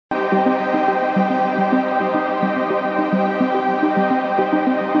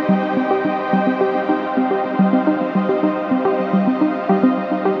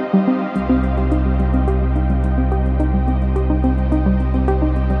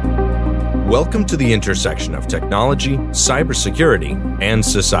Welcome to the intersection of technology, cybersecurity, and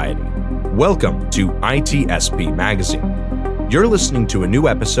society. Welcome to ITSP Magazine. You're listening to a new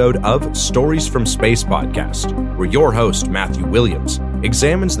episode of Stories from Space podcast, where your host, Matthew Williams,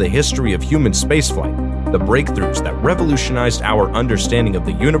 examines the history of human spaceflight, the breakthroughs that revolutionized our understanding of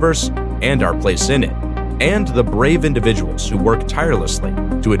the universe and our place in it, and the brave individuals who work tirelessly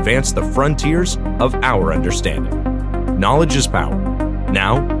to advance the frontiers of our understanding. Knowledge is power,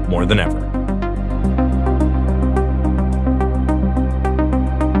 now more than ever.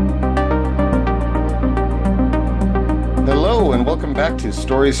 Hello and welcome back to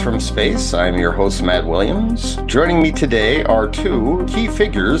Stories from Space. I'm your host, Matt Williams. Joining me today are two key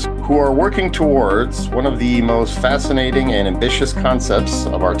figures who are working towards one of the most fascinating and ambitious concepts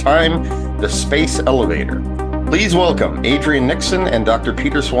of our time, the space elevator. Please welcome Adrian Nixon and Dr.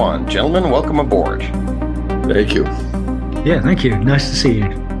 Peter Swan. Gentlemen, welcome aboard. Thank you. Yeah, thank you. Nice to see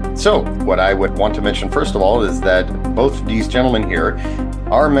you. So, what I would want to mention first of all is that both these gentlemen here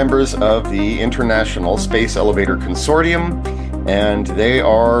are members of the International Space Elevator Consortium, and they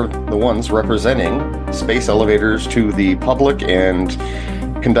are the ones representing space elevators to the public and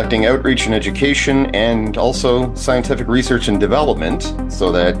conducting outreach and education and also scientific research and development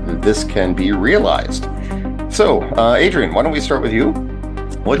so that this can be realized. So, Adrian, why don't we start with you?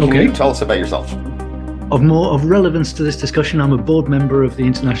 What can you tell us about yourself? Of relevance to this discussion, I'm a board member of the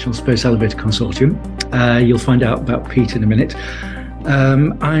International Space Elevator Consortium. You'll find out about Pete in a minute.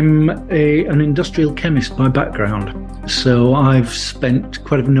 I'm an industrial chemist by background, so I've spent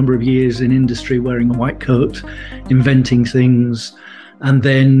quite a number of years in industry wearing a white coat, inventing things, and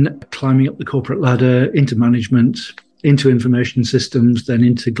then climbing up the corporate ladder into management, into information systems, then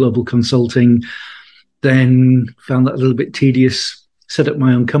into global consulting, then found that a little bit tedious, set up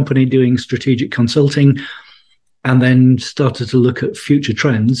my own company doing strategic consulting, and then started to look at future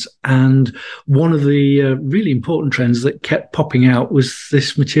trends. And one of the really important trends that kept popping out was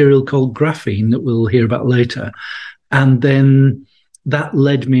this material called graphene that we'll hear about later. And then that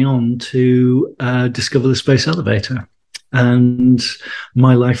led me on to discover the space elevator. And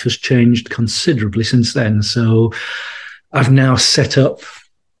my life has changed considerably since then. So I've now set up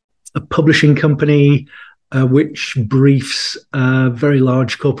a publishing company which briefs very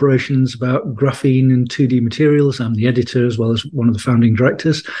large corporations about graphene and 2D materials. I'm the editor as well as one of the founding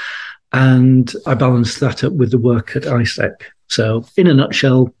directors. And I balance that up with the work at ISEC. So in a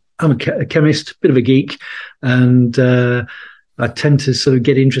nutshell, I'm a chemist, bit of a geek, and I tend to sort of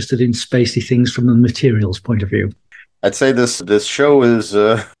get interested in spacey things from the materials point of view. I'd say this show is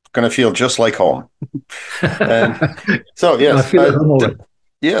going to feel just like home. And so, yes. I feel at home already.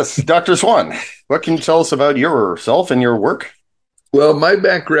 Yes, Dr. Swan, what can you tell us about yourself and your work? Well, my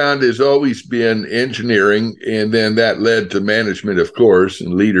background has always been engineering, and then that led to management, of course,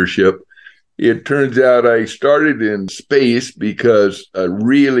 and leadership. It turns out I started in space because I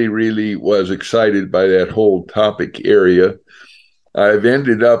really, really was excited by that whole topic area. I've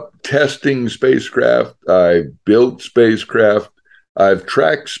ended up testing spacecraft. I've built spacecraft. I've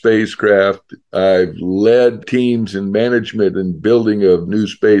tracked spacecraft. I've led teams in management and building of new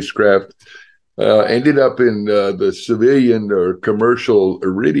spacecraft. Ended up in the civilian or commercial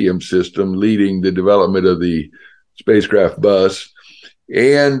Iridium system, leading the development of the spacecraft bus.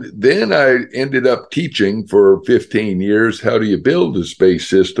 And then I ended up teaching for 15 years, how do you build a space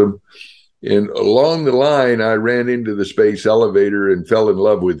system? And along the line, I ran into the space elevator and fell in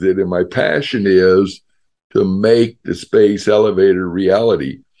love with it. And my passion is to make the space elevator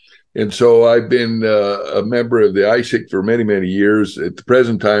reality. And so I've been a member of the ISEC for many, many years. At the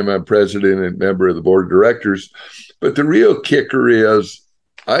present time, I'm president and member of the board of directors. But the real kicker is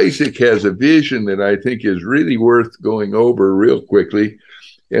ISEC has a vision that I think is really worth going over real quickly.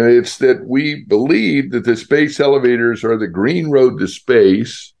 And it's that we believe that the space elevators are the green road to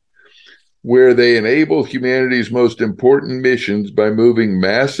space, where they enable humanity's most important missions by moving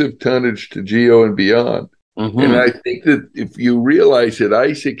massive tonnage to GEO and beyond. Mm-hmm. And I think that if you realize that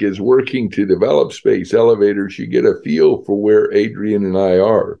ISEC is working to develop space elevators, you get a feel for where Adrian and I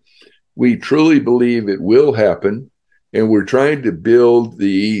are. We truly believe it will happen, and we're trying to build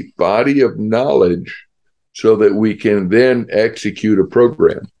the body of knowledge so that we can then execute a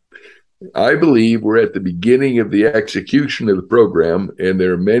program. I believe we're at the beginning of the execution of the program, and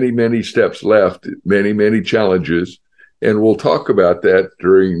there are many, many steps left, many, many challenges, and we'll talk about that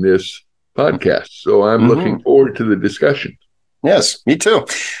during this podcast. So I'm looking forward to the discussion. Yes, me too.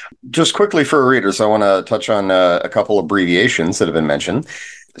 Just quickly for readers, I want to touch on a couple abbreviations that have been mentioned.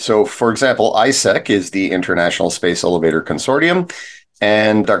 So, for example, ISEC is the International Space Elevator Consortium.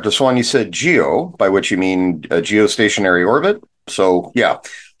 And Dr. Swan, you said GEO, by which you mean geostationary orbit. So, yeah,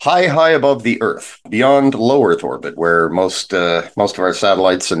 high above the Earth, beyond low Earth orbit, where most of our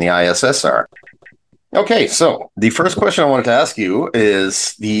satellites in the ISS are. Okay, so the first question I wanted to ask you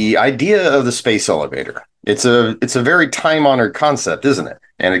is the idea of the space elevator. It's a very time-honored concept, isn't it?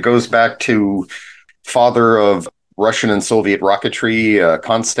 And it goes back to father of Russian and Soviet rocketry,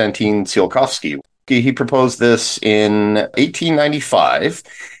 Konstantin Tsiolkovsky. He proposed this in 1895.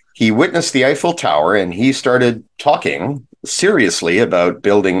 He witnessed the Eiffel Tower and he started talking seriously about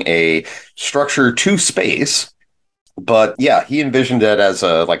building a structure to space. But yeah, he envisioned it as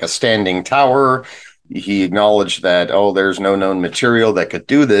a standing tower. He acknowledged that, oh, there's no known material that could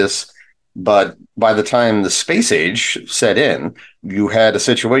do this. But by the time the space age set in, you had a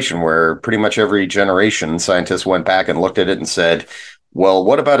situation where pretty much every generation, scientists went back and looked at it and said, well,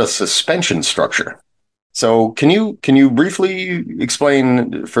 what about a suspension structure? So can you briefly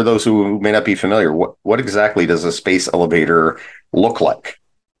explain, for those who may not be familiar, what exactly does a space elevator look like?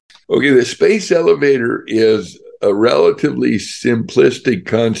 Okay, the space elevator is a relatively simplistic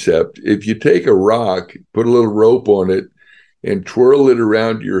concept. If you take a rock, put a little rope on it, and twirl it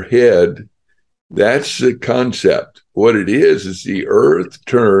around your head, that's the concept. What it is the Earth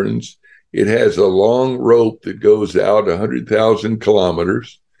turns. It has a long rope that goes out 100,000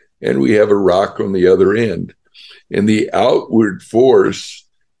 kilometers, and we have a rock on the other end. And the outward force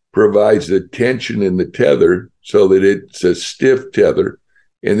provides the tension in the tether so that it's a stiff tether,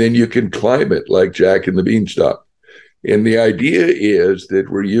 and then you can climb it like Jack and the Beanstalk. And the idea is that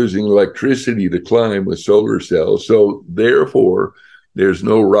we're using electricity to climb with solar cells. So therefore, there's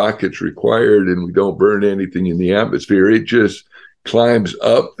no rockets required and we don't burn anything in the atmosphere. It just climbs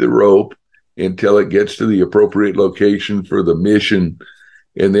up the rope until it gets to the appropriate location for the mission.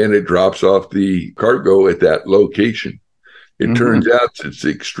 And then it drops off the cargo at that location. It turns out it's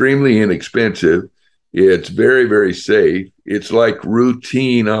extremely inexpensive. It's very, very safe. It's like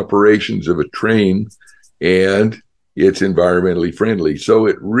routine operations of a train, and it's environmentally friendly. So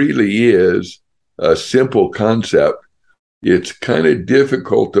it really is a simple concept. It's kind of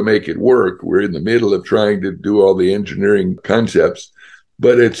difficult to make it work. We're in the middle of trying to do all the engineering concepts,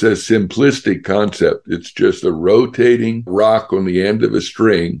 but it's a simplistic concept. It's just a rotating rock on the end of a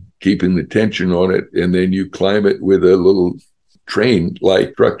string, keeping the tension on it, and then you climb it with a little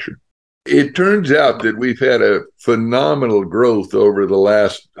train-like structure. It turns out that we've had a phenomenal growth over the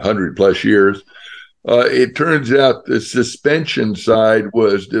last 100 plus years. It turns out the suspension side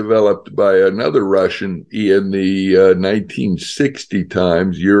was developed by another Russian in the 1960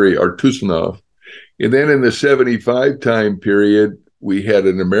 times, Yuri Artusanov. And then in the 75 time period, we had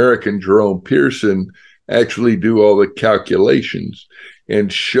an American, Jerome Pearson, actually do all the calculations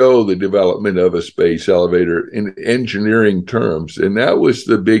and show the development of a space elevator in engineering terms. And that was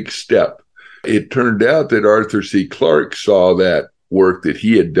the big step. It turned out that Arthur C. Clarke saw that work that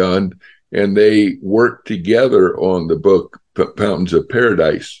he had done, and they worked together on the book Fountains of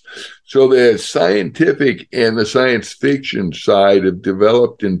Paradise. So the scientific and the science fiction side have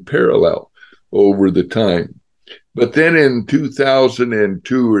developed in parallel over the time. But then in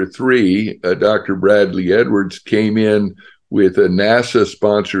 2002 or 3, Dr. Bradley Edwards came in with a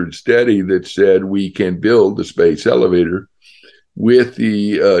NASA-sponsored study that said we can build the space elevator with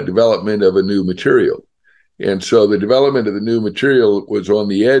the development of a new material. And so the development of the new material was on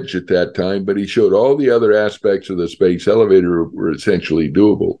the edge at that time, but he showed all the other aspects of the space elevator were essentially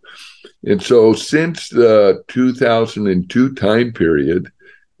doable. And so since the 2002 time period,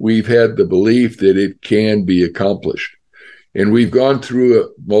 we've had the belief that it can be accomplished. And we've gone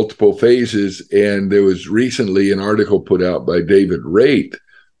through multiple phases, and there was recently an article put out by David Raitt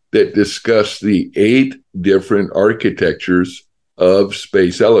that discussed the 8 different architectures of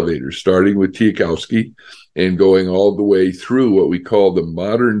space elevators, starting with Tsiolkovsky and going all the way through what we call the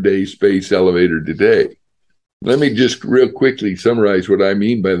modern day space elevator today. Let me just real quickly summarize what I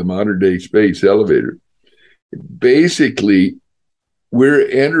mean by the modern day space elevator. Basically, we're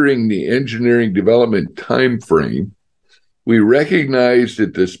entering the engineering development time frame. We recognize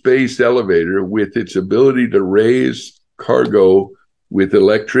that the space elevator, with its ability to raise cargo with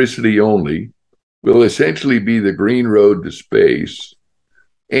electricity only, will essentially be the green road to space.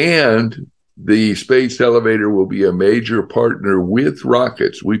 And the space elevator will be a major partner with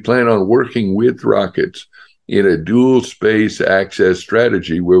rockets. We plan on working with rockets in a dual space access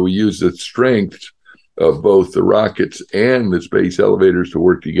strategy where we use the strengths of both the rockets and the space elevators to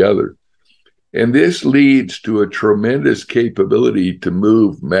work together. And this leads to a tremendous capability to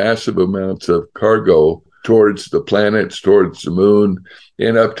move massive amounts of cargo towards the planets, towards the moon,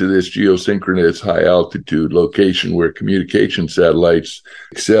 and up to this geosynchronous high altitude location where communication satellites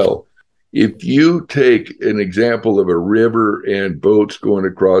excel. If you take an example of a river and boats going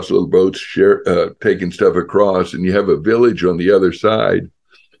across, little boats taking stuff across, and you have a village on the other side,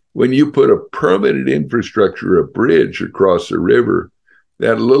 when you put a permanent infrastructure, a bridge across the river,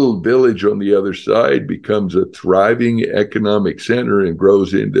 that little village on the other side becomes a thriving economic center and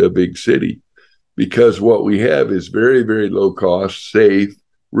grows into a big city. Because what we have is very, very low cost, safe,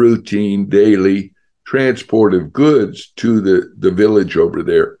 routine, daily transport of goods to the village over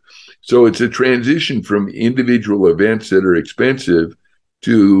there. So it's a transition from individual events that are expensive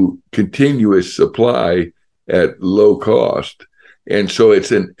to continuous supply at low cost. And so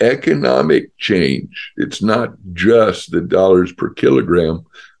it's an economic change. It's not just the dollars per kilogram,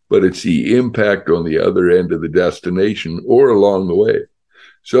 but it's the impact on the other end of the destination or along the way.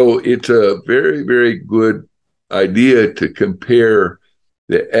 So it's a very, very good idea to compare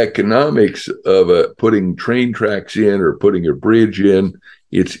the economics of putting train tracks in or putting a bridge in.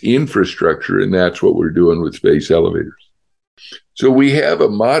 It's infrastructure, and that's what we're doing with space elevators. So we have a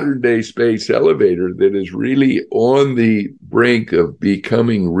modern day space elevator that is really on the brink of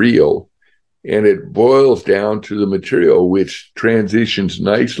becoming real, and it boils down to the material, which transitions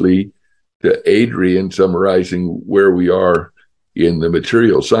nicely to Adrian summarizing where we are in the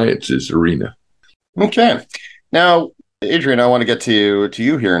material sciences arena. Okay. Now, Adrian, I want to get to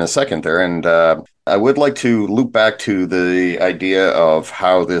you here in a second there, and I would like to loop back to the idea of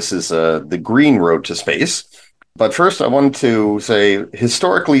how this is the green road to space. But first, I wanted to say,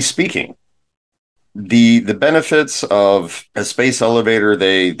 historically speaking, the benefits of a space elevator,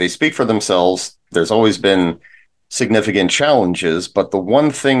 they speak for themselves. There's always been significant challenges, but the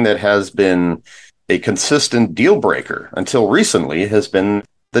one thing that has been a consistent deal breaker until recently has been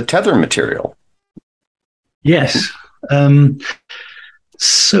the tether material. Yes.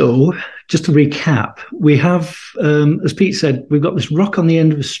 So just to recap, we have, as Pete said, we've got this rock on the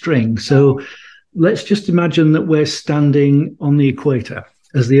end of a string. So let's just imagine that we're standing on the equator.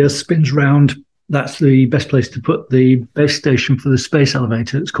 As the Earth spins round, that's the best place to put the base station for the space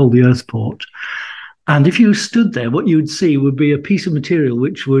elevator. It's called the Earthport. And if you stood there, what you would see would be a piece of material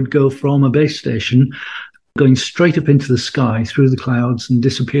which would go from a base station going straight up into the sky through the clouds and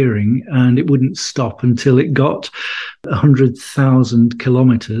disappearing, and it wouldn't stop until it got 100,000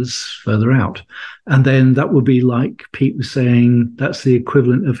 kilometers further out. And then that would be, like Pete was saying, that's the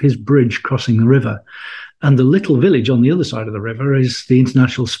equivalent of his bridge crossing the river. And the little village on the other side of the river is the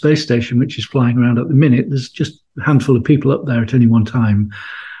International Space Station, which is flying around at the minute. There's just a handful of people up there at any one time.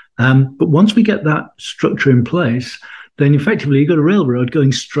 But once we get that structure in place, then effectively you've got a railroad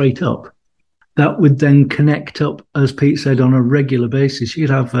going straight up. That would then connect up, as Pete said, on a regular basis. You'd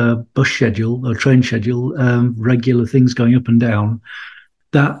have a bus schedule, a train schedule, regular things going up and down.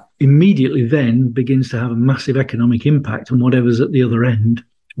 That immediately then begins to have a massive economic impact on whatever's at the other end,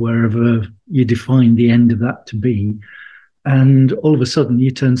 wherever you define the end of that to be. And all of a sudden, you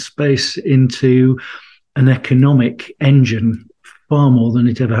turn space into an economic engine far more than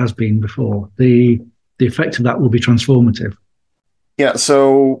it ever has been before. The effect of that will be transformative. Yeah,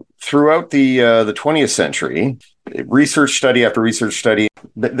 so throughout the 20th century, research study after research study,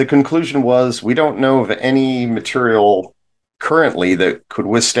 the conclusion was we don't know of any material currently that could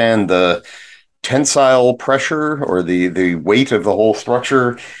withstand the tensile pressure or the weight of the whole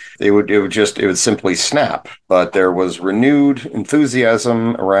structure. It would simply snap. But there was renewed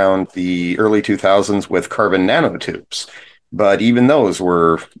enthusiasm around the early 2000s with carbon nanotubes. But even those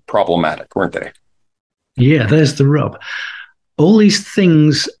were problematic, weren't they? Yeah, there's the rub. All these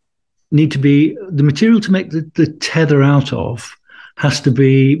things need to be, the material to make the tether out of has to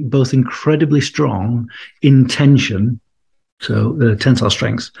be both incredibly strong in tension, so the tensile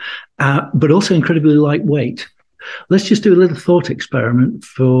strengths, but also incredibly lightweight. Let's just do a little thought experiment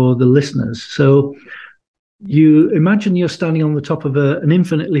for the listeners. So you imagine you're standing on the top of an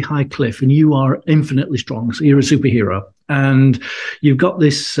infinitely high cliff and you are infinitely strong. So you're a superhero and you've got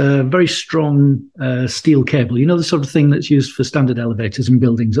this very strong steel cable, you know, the sort of thing that's used for standard elevators in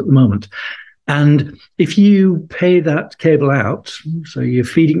buildings at the moment. And if you pay that cable out, so you're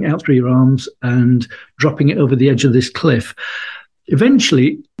feeding it out through your arms and dropping it over the edge of this cliff,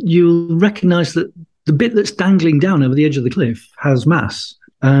 eventually you'll recognize that the bit that's dangling down over the edge of the cliff has mass.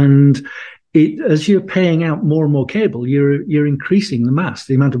 And as you're paying out more and more cable, you're increasing the mass,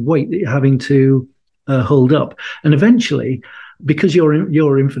 the amount of weight that you're having to hold up. And eventually, because you're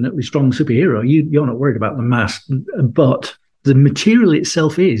infinitely strong superhero, you're not worried about the mass, but the material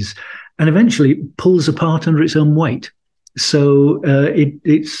itself is, and eventually it pulls apart under its own weight. So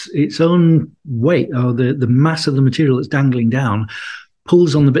its own weight, or the mass of the material that's dangling down,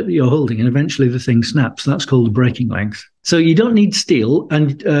 pulls on the bit that you're holding, and eventually the thing snaps. That's called the breaking length. So you don't need steel,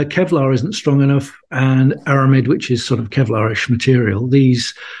 and Kevlar isn't strong enough, and aramid, which is sort of Kevlar-ish material,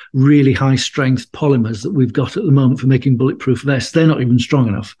 these really high-strength polymers that we've got at the moment for making bulletproof vests, they're not even strong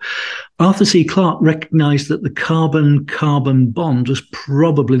enough. Arthur C. Clarke recognized that the carbon-carbon bond was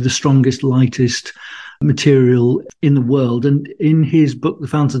probably the strongest, lightest material in the world. And in his book, The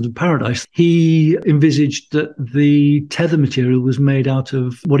Fountains of Paradise, he envisaged that the tether material was made out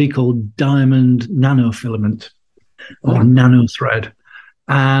of what he called diamond nanofilament, or nano thread.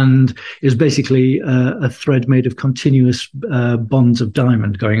 And it was basically a thread made of continuous bonds of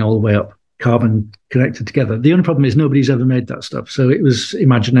diamond going all the way up, carbon connected together. The only problem is nobody's ever made that stuff. So it was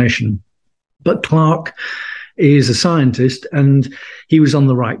imagination. But Clarke is a scientist, and he was on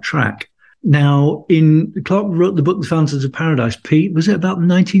the right track. Now, Clarke wrote the book, The Fountains of Paradise. Pete, was it about the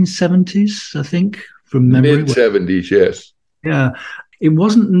 1970s, I think, from memory? Mid-70s, yes. Yeah. It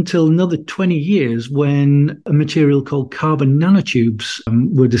wasn't until another 20 years when a material called carbon nanotubes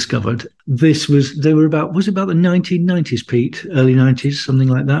were discovered. Was it about the 1990s, Pete? Early 90s, something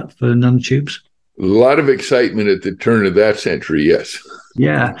like that, for nanotubes? A lot of excitement at the turn of that century, yes.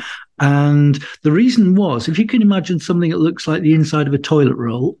 Yeah. And the reason was, if you can imagine something that looks like the inside of a toilet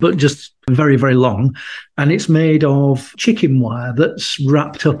roll, but just very, very long, and it's made of chicken wire that's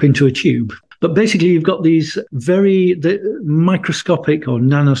wrapped up into a tube. But basically, you've got these very microscopic or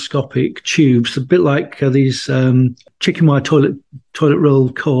nanoscopic tubes, a bit like these chicken wire toilet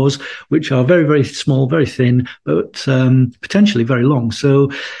roll cores, which are very, very small, very thin, but potentially very long.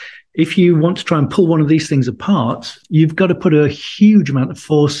 So if you want to try and pull one of these things apart, you've got to put a huge amount of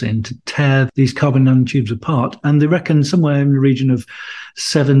force in to tear these carbon nanotubes apart. And they reckon somewhere in the region of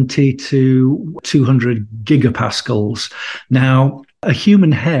 70 to 200 gigapascals. Now, a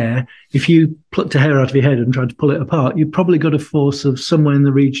human hair, if you plucked a hair out of your head and tried to pull it apart, you've probably got a force of somewhere in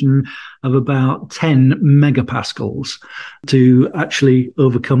the region of about 10 megapascals to actually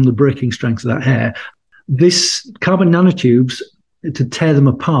overcome the breaking strength of that hair. This carbon nanotubes, to tear them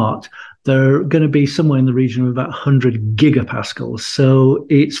apart, they're going to be somewhere in the region of about 100 gigapascals. So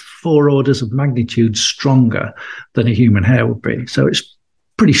it's 4 orders of magnitude stronger than a human hair would be. So it's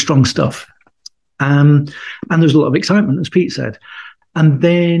pretty strong stuff. And there's a lot of excitement, as Pete said. And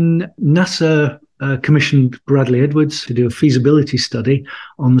then NASA commissioned Bradley Edwards to do a feasibility study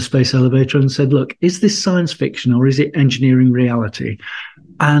on the space elevator and said, look, is this science fiction or is it engineering reality?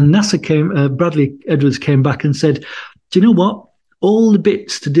 And Bradley Edwards came back and said, do you know what? All the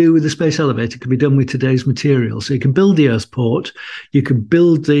bits to do with the space elevator can be done with today's materials. So you can build the Earthport, you can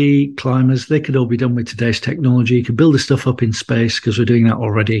build the climbers, they could all be done with today's technology. You can build the stuff up in space because we're doing that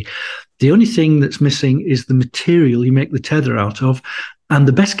already. The only thing that's missing is the material you make the tether out of. And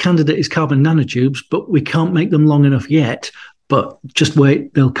the best candidate is carbon nanotubes, but we can't make them long enough yet. But just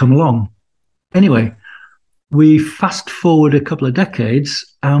wait, they'll come along. Anyway, we fast forward a couple of decades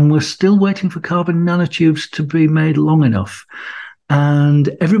and we're still waiting for carbon nanotubes to be made long enough.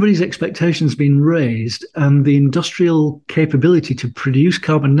 And everybody's expectations have been raised, and the industrial capability to produce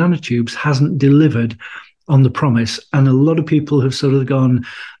carbon nanotubes hasn't delivered on the promise. And a lot of people have sort of gone,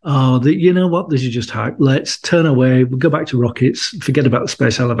 you know what, this is just hype. Let's turn away. We'll go back to rockets. Forget about the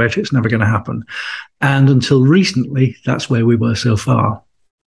space elevator. It's never going to happen. And until recently, that's where we were so far.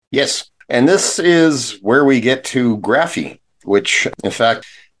 Yes. And this is where we get to graphene, which, in fact,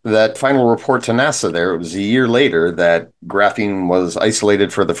 that final report to NASA there, it was a year later that graphene was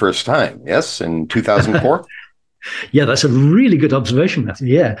isolated for the first time. Yes, in 2004? Yeah, that's a really good observation, Matthew.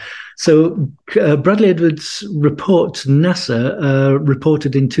 Yeah. So Bradley Edwards' report to NASA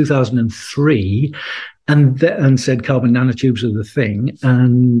reported in 2003 and said carbon nanotubes are the thing.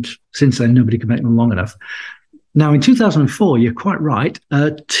 And since then, nobody could make them long enough. Now, in 2004, you're quite right,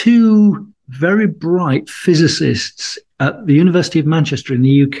 2 very bright physicists at the University of Manchester in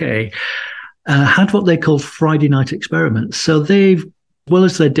the UK had what they called Friday night experiments. So they, as well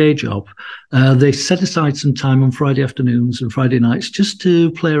as their day job, they set aside some time on Friday afternoons and Friday nights just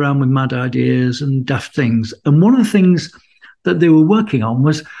to play around with mad ideas and daft things. And one of the things that they were working on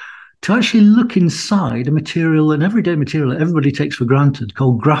was to actually look inside a material, an everyday material that everybody takes for granted,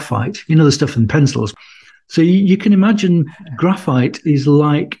 called graphite, you know, the stuff in pencils. So you can imagine graphite is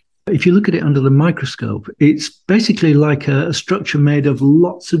like, if you look at it under the microscope, it's basically like a structure made of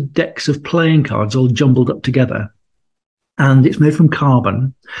lots of decks of playing cards all jumbled up together. And it's made from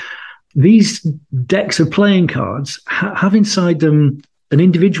carbon. These decks of playing cards have inside them an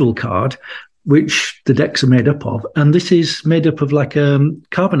individual card, which the decks are made up of. And this is made up of like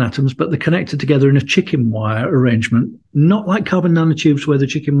carbon atoms, but they're connected together in a chicken wire arrangement, not like carbon nanotubes where the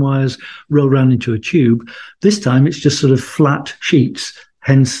chicken wires roll around into a tube. This time it's just sort of flat sheets,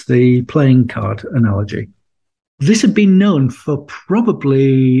 hence the playing card analogy. This had been known for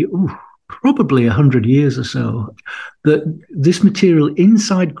probably 100 years or so, that this material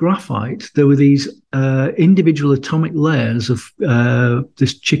inside graphite, there were these individual atomic layers of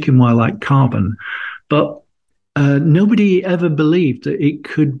this chicken wire-like carbon, but nobody ever believed that it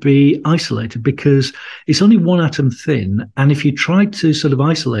could be isolated because it's only one atom thin. And if you tried to sort of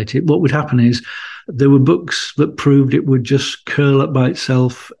isolate it, what would happen is there were books that proved it would just curl up by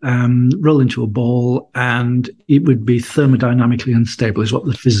itself, roll into a ball, and it would be thermodynamically unstable, is what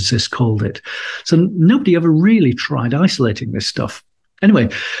the physicists called it. So nobody ever really tried isolating this stuff. Anyway,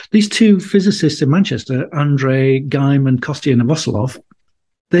 these two physicists in Manchester, Andrei Geim and Kostya Novoselov,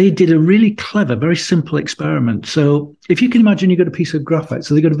 they did a really clever, very simple experiment. So if you can imagine you've got a piece of graphite,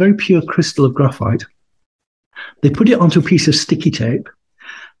 so they've got a very pure crystal of graphite. They put it onto a piece of sticky tape,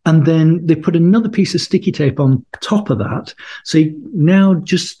 and then they put another piece of sticky tape on top of that. So now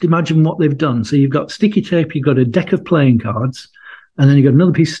just imagine what they've done. So you've got sticky tape, you've got a deck of playing cards, and then you've got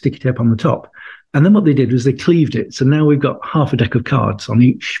another piece of sticky tape on the top. And then what they did was they cleaved it. So now we've got half a deck of cards on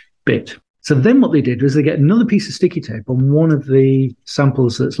each bit. So then what they did was they get another piece of sticky tape on one of the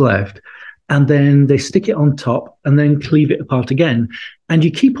samples that's left, and then they stick it on top and then cleave it apart again. And you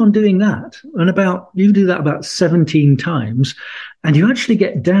keep on doing that. And you do that about 17 times, and you actually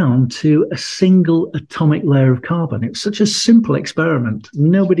get down to a single atomic layer of carbon. It's such a simple experiment.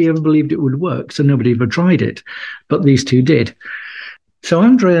 Nobody ever believed it would work, so nobody ever tried it. But these two did. So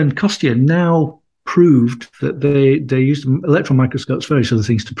Andrei and Kostya now proved that they used electron microscopes, various other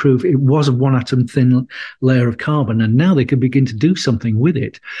things, to prove it was a one atom thin layer of carbon, and now they could begin to do something with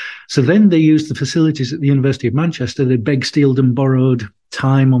it. So then they used the facilities at the University of Manchester. They begged, stealed and borrowed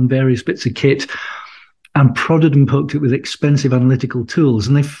time on various bits of kit and prodded and poked it with expensive analytical tools,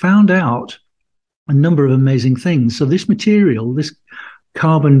 and they found out a number of amazing things. So this material, this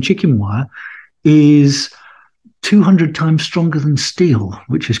carbon chicken wire, is 200 times stronger than steel,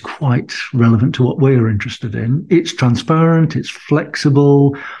 which is quite relevant to what we're interested in. It's transparent, it's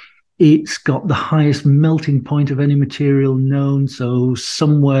flexible, it's got the highest melting point of any material known, so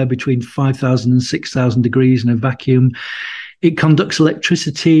somewhere between 5,000 and 6,000 degrees in a vacuum. It conducts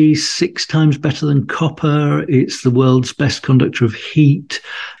electricity 6 times better than copper. It's the world's best conductor of heat.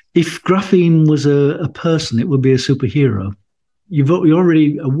 If graphene was a person, it would be a superhero. You're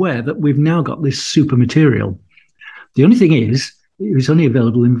already aware that we've now got this super material. The only thing is, it's only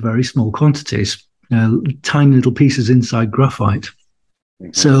available in very small quantities, tiny little pieces inside graphite.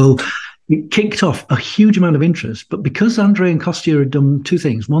 Mm-hmm. So it kicked off a huge amount of interest. But because Andrei and Kostya had done two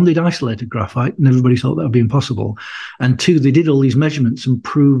things: one, they'd isolated graphite, and everybody thought that would be impossible; and two, they did all these measurements and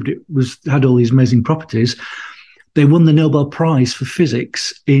proved it had all these amazing properties. They won the Nobel Prize for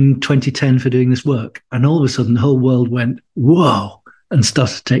Physics in 2010 for doing this work. And all of a sudden, the whole world went, whoa, and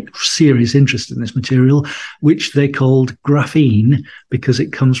started to take serious interest in this material, which they called graphene because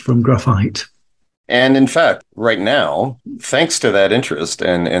it comes from graphite. And in fact, right now, thanks to that interest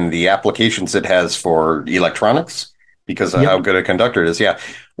and the applications it has for electronics, because of how good a conductor it is,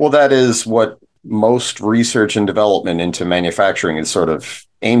 well, that is what most research and development into manufacturing is sort of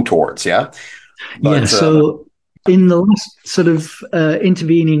aimed towards, But, so in the last sort of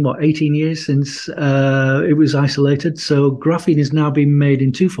intervening, 18 years since it was isolated, so graphene is now being made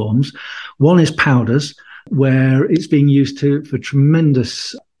in two forms. One is powders, where it's being used for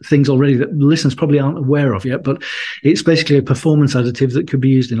tremendous things already that listeners probably aren't aware of yet, but it's basically a performance additive that could be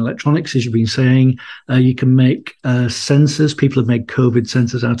used in electronics, as you've been saying. You can make sensors. People have made COVID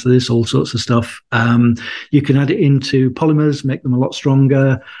sensors out of this, all sorts of stuff. You can add it into polymers, make them a lot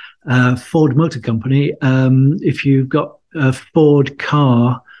stronger. Ford Motor Company, if you've got a Ford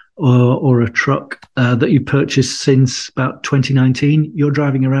car or a truck that you purchased since about 2019, you're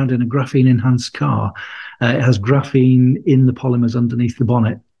driving around in a graphene-enhanced car. It has graphene in the polymers underneath the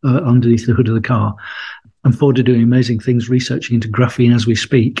bonnet, underneath the hood of the car. And Ford are doing amazing things researching into graphene as we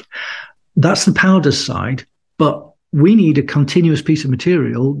speak. That's the powder side, but we need a continuous piece of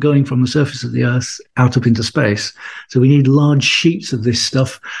material going from the surface of the Earth out up into space. So we need large sheets of this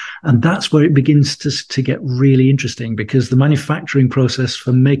stuff. And that's where it begins to get really interesting, because the manufacturing process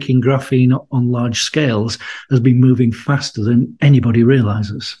for making graphene on large scales has been moving faster than anybody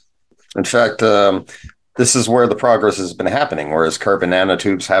realizes. In fact, this is where the progress has been happening, whereas carbon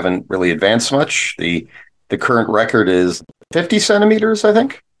nanotubes haven't really advanced much. The current record is 50 centimeters, I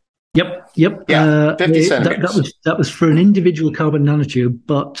think. Yep. Yeah, 50 centimeters. That was for an individual carbon nanotube,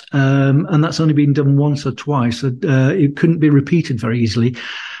 but and that's only been done once or twice. So, it couldn't be repeated very easily.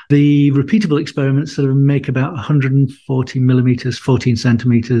 The repeatable experiments sort of make about 140 millimeters, 14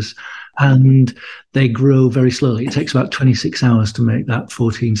 centimeters, and they grow very slowly. It takes about 26 hours to make that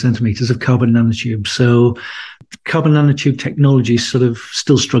 14 centimeters of carbon nanotube. So carbon nanotube technology is sort of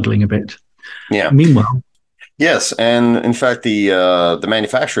still struggling a bit. Yeah. Meanwhile, yes, and in fact, the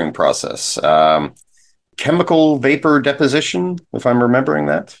manufacturing process, chemical vapor deposition, if I'm remembering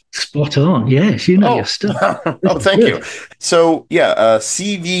that. spot on. Yes, you know your stuff. Oh, thank you. So, yeah,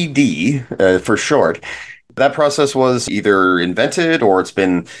 CVD for short. That process was either invented or it's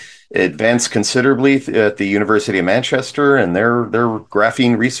been advanced considerably at the University of Manchester and their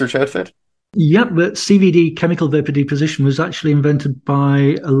graphene research outfit. Yep, but CVD, chemical vapor deposition, was actually invented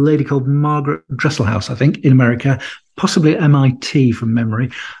by a lady called Margaret Dresselhaus, I think, in America, possibly at MIT from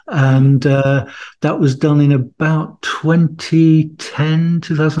memory. And that was done in about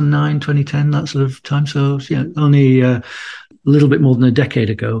 2009, 2010, that sort of time. So, yeah, only a little bit more than a decade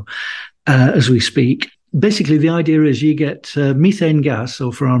ago as we speak. Basically, the idea is you get methane gas,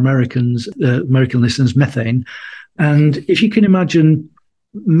 or for our American listeners, methane. And if you can imagine,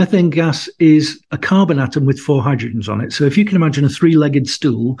 methane gas is a carbon atom with 4 hydrogens on it. So if you can imagine a 3-legged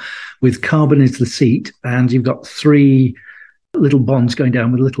stool with carbon as the seat, and you've got 3 little bonds going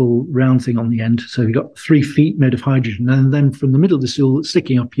down with a little round thing on the end. So you've got 3 feet made of hydrogen. And then from the middle of the stool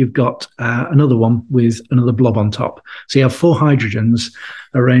sticking up, you've got another one with another blob on top. So you have 4 hydrogens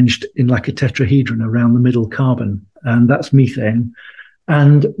arranged in like a tetrahedron around the middle carbon. And that's methane.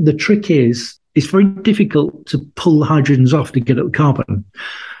 And the trick is, it's very difficult to pull the hydrogens off to get at the carbon.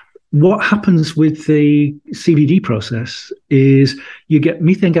 What happens with the CVD process is you get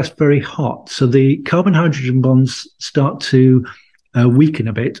methane gas very hot. So the carbon-hydrogen bonds start to weaken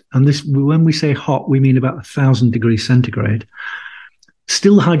a bit. And this, when we say hot, we mean about 1,000 degrees centigrade.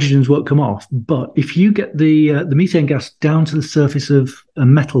 Still, the hydrogens won't come off. But if you get the methane gas down to the surface of a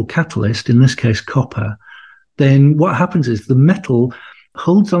metal catalyst, in this case copper, then what happens is the metal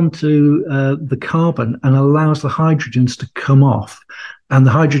holds onto the carbon and allows the hydrogens to come off, and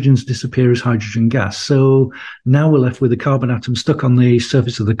the hydrogens disappear as hydrogen gas. So now we're left with a carbon atom stuck on the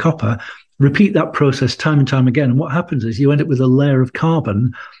surface of the copper. Repeat that process time and time again, and what happens is you end up with a layer of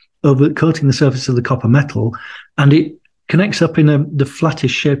carbon over coating the surface of the copper metal, and it connects up in the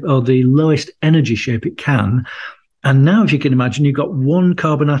flattest shape, or the lowest energy shape it can. And now, if you can imagine, you've got one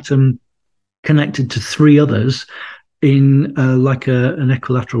carbon atom connected to 3 others in like an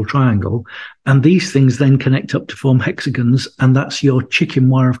equilateral triangle, and these things then connect up to form hexagons, and that's your chicken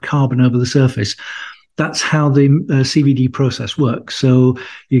wire of carbon over the surface. That's how the CVD process works. So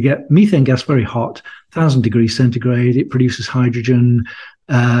you get methane gas very hot, 1,000 degrees centigrade, it produces hydrogen,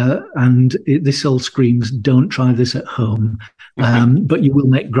 and this all screams, don't try this at home, but you will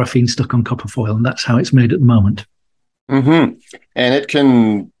make graphene stuck on copper foil, and that's how it's made at the moment. Mm-hmm. And it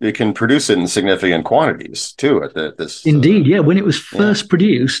can produce it in significant quantities too. Indeed, yeah. When it was first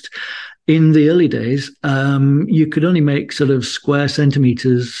produced in the early days, you could only make sort of square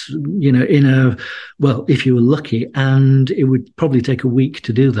centimeters, if you were lucky, and it would probably take a week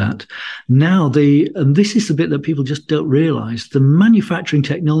to do that. Now, and this is the bit that people just don't realize, the manufacturing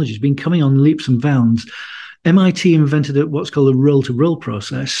technology has been coming on leaps and bounds. MIT invented what's called a roll-to-roll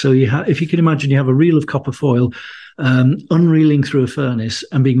process. So if you can imagine, you have a reel of copper foil unreeling through a furnace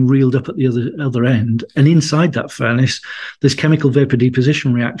and being reeled up at the other end. And inside that furnace, this chemical vapor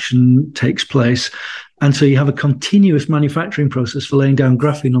deposition reaction takes place. And so you have a continuous manufacturing process for laying down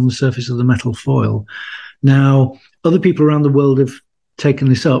graphene on the surface of the metal foil. Now, other people around the world have taken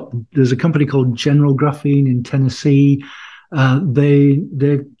this up. There's a company called General Graphene in Tennessee.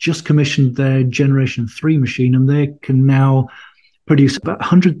 They've just commissioned their Generation 3 machine, and they can now produce about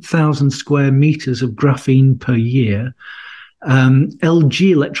 100,000 square meters of graphene per year.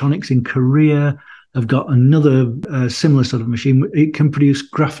 LG Electronics in Korea have got another similar sort of machine. It can produce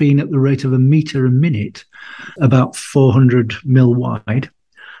graphene at the rate of 1 meter a minute, about 400 mil wide.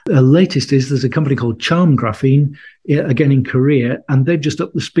 The latest is there's a company called Charm Graphene, again in Korea, and they've just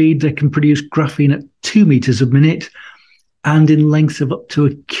upped the speed. They can produce graphene at 2 meters a minute and in lengths of up to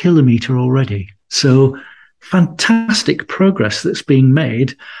 1 kilometer already. So fantastic progress that's being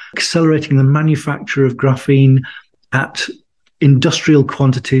made, accelerating the manufacture of graphene at industrial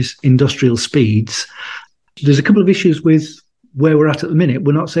quantities, industrial speeds. There's a couple of issues with where we're at the minute.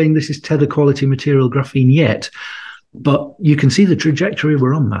 We're not saying this is tether quality material graphene yet, but you can see the trajectory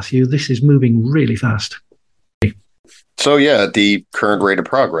we're on, Matthew. This is moving really fast. So yeah, the current rate of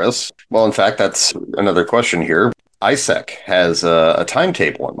progress. Well, in fact, that's another question here. ISEC has a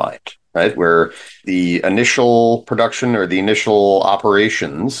timetable in mind, right? Where the initial production or the initial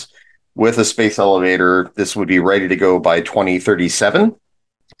operations with a space elevator, this would be ready to go by 2037.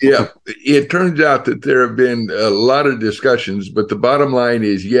 Yeah, it turns out that there have been a lot of discussions, but the bottom line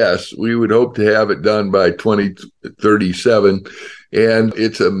is yes, we would hope to have it done by 2037. And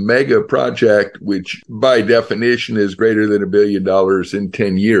it's a mega project, which by definition is greater than $1 billion in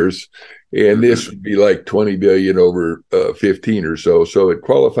 10 years. And this would be like 20 billion over 15 or so. So it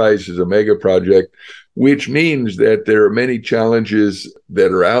qualifies as a mega project, which means that there are many challenges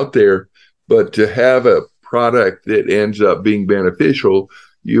that are out there. But to have a product that ends up being beneficial,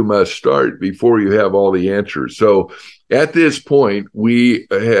 you must start before you have all the answers. So at this point, we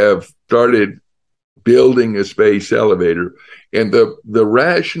have started building a space elevator. And the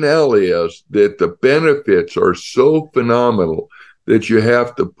rationale is that the benefits are so phenomenal that you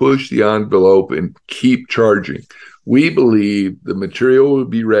have to push the envelope and keep charging. We believe the material will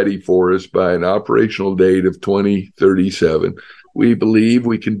be ready for us by an operational date of 2037. We believe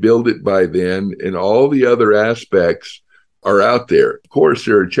we can build it by then, and all the other aspects are out there. Of course,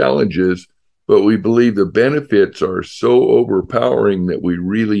 there are challenges, but we believe the benefits are so overpowering that we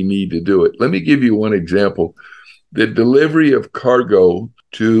really need to do it. Let me give you one example. The delivery of cargo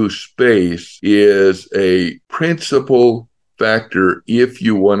to space is a principal factor if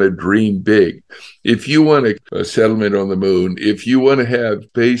you want to dream big. If you want a settlement on the moon, if you want to have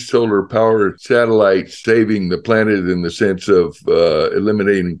space solar power satellites saving the planet in the sense of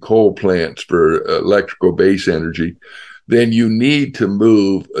eliminating coal plants for electrical base energy, then you need to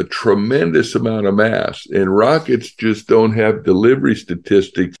move a tremendous amount of mass. And rockets just don't have delivery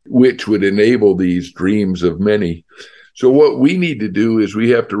statistics which would enable these dreams of many. So what we need to do is we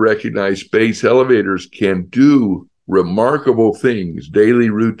have to recognize space elevators can do remarkable things, daily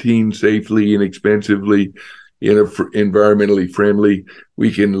routine, safely, inexpensively, environmentally friendly.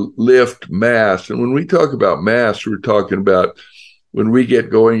 We can lift mass. And when we talk about mass, we're talking about when we get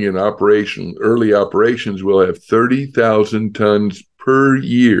going in early operations, we'll have 30,000 tons per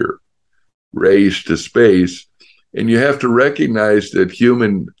year raised to space. And you have to recognize that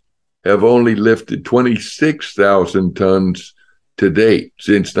humans have only lifted 26,000 tons to date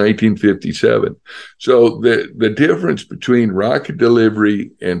since 1957. So the difference between rocket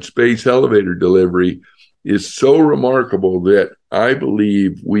delivery and space elevator delivery is so remarkable that I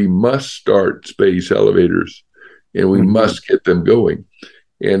believe we must start space elevators and we must get them going.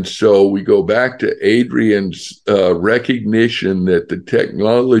 And so we go back to Adrian's recognition that the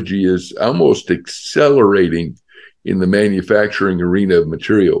technology is almost accelerating in the manufacturing arena of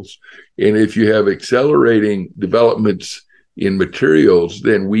materials. And if you have accelerating developments in materials,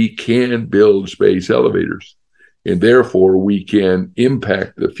 then we can build space elevators. And therefore, we can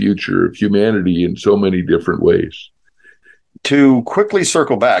impact the future of humanity in so many different ways. To quickly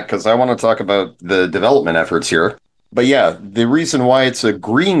circle back, because I want to talk about the development efforts here. But yeah, the reason why it's a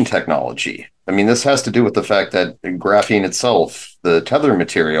green technology, I mean, this has to do with the fact that graphene itself, the tether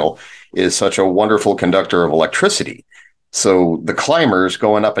material, is such a wonderful conductor of electricity. So the climbers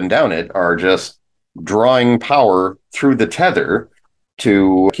going up and down it are just drawing power through the tether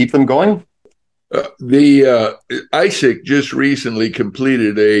to keep them going. The ISEC just recently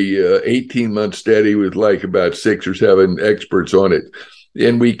completed a 18-month study with like about 6 or 7 experts on it.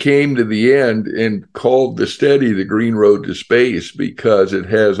 And we came to the end and called the study the Green Road to Space because it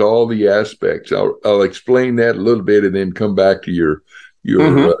has all the aspects. I'll explain that a little bit and then come back to your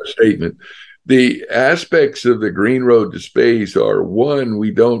statement. The aspects of the Green Road to Space are, one,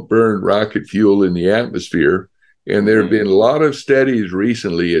 we don't burn rocket fuel in the atmosphere. And there have been a lot of studies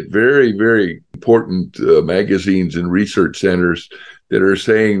recently at very, very important magazines and research centers that are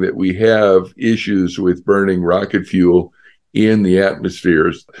saying that we have issues with burning rocket fuel in the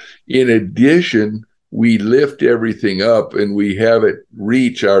atmospheres. In addition, we lift everything up and we have it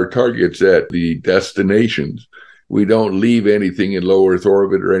reach our targets at the destinations. We don't leave anything in low Earth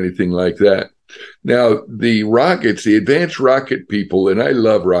orbit or anything like that. Now, the rockets, the advanced rocket people, and I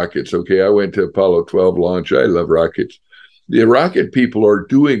love rockets, okay? I went to Apollo 12 launch. I love rockets. The rocket people are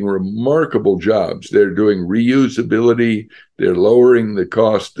doing remarkable jobs. They're doing reusability. They're lowering the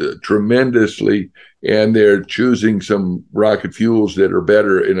cost tremendously, and they're choosing some rocket fuels that are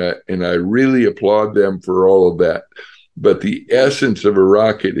better, and I really applaud them for all of that. But the essence of a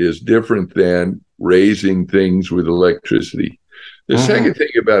rocket is different than raising things with electricity. The second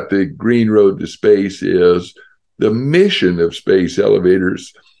thing about the Green Road to Space is the mission of space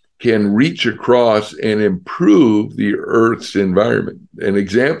elevators can reach across and improve the Earth's environment. An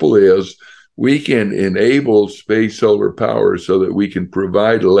example is we can enable space solar power so that we can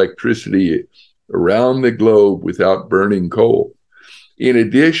provide electricity around the globe without burning coal. In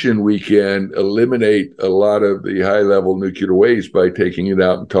addition, we can eliminate a lot of the high-level nuclear waste by taking it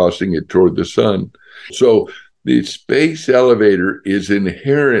out and tossing it toward the sun. So the space elevator is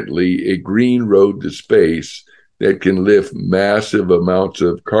inherently a green road to space that can lift massive amounts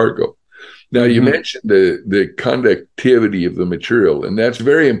of cargo. Now, you mentioned the conductivity of the material, and that's a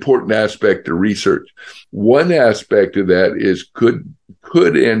very important aspect of research. One aspect of that is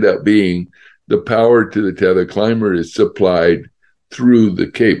could end up being the power to the tether climber is supplied through the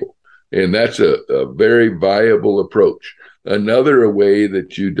cable. And that's a very viable approach. Another way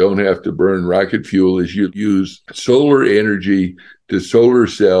that you don't have to burn rocket fuel is you use solar energy to solar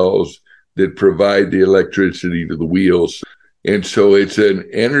cells that provide the electricity to the wheels. And so it's an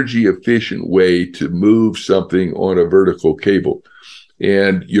energy efficient way to move something on a vertical cable.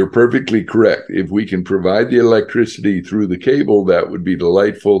 And you're perfectly correct. If we can provide the electricity through the cable, that would be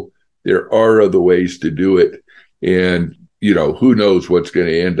delightful. There are other ways to do it. And, who knows what's going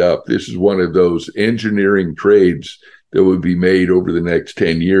to end up. This is one of those engineering trades that would be made over the next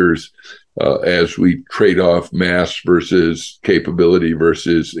 10 years as we trade off mass versus capability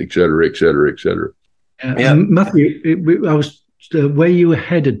versus et cetera, et cetera, et cetera. Yeah. Matthew, I was where you were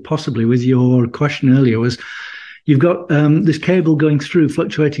headed possibly with your question earlier was you've got this cable going through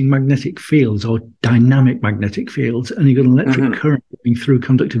fluctuating magnetic fields or dynamic magnetic fields, and you've got an electric current going through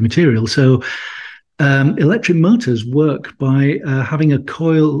conductive material. So electric motors work by having an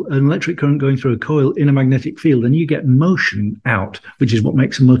electric current going through a coil in a magnetic field, and you get motion out, which is what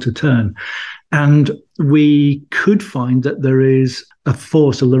makes a motor turn. And we could find that there is a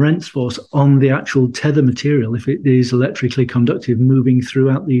Lorentz force on the actual tether material if it is electrically conductive moving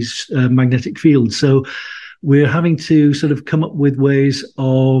throughout these magnetic fields. So we're having to sort of come up with ways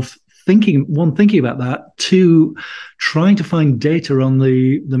of thinking about that, two, trying to find data on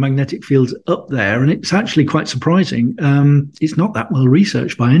the magnetic fields up there. And it's actually quite surprising. It's not that well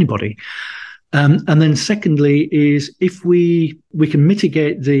researched by anybody. And then secondly is if we can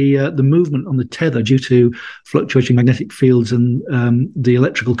mitigate the movement on the tether due to fluctuating magnetic fields and the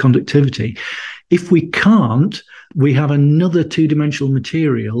electrical conductivity. If we can't, we have another two-dimensional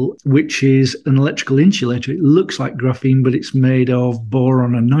material, which is an electrical insulator. It looks like graphene, but it's made of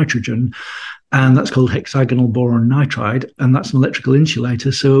boron and nitrogen. And that's called hexagonal boron nitride. And that's an electrical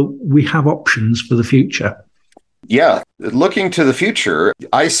insulator. So we have options for the future. Yeah. Looking to the future,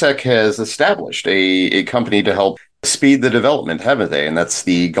 ISEC has established a company to help speed the development, haven't they? And that's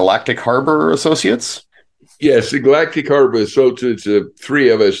the Galactic Harbor Associates? Yes, the Galactic Harbor Associates, three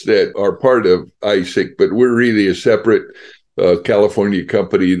of us that are part of ISEC, but we're really a separate California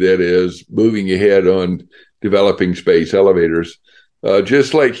company that is moving ahead on developing space elevators.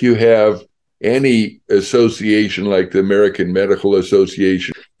 Just like you have any association like the American Medical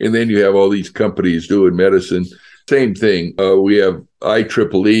Association, and then you have all these companies doing medicine. Same thing. We have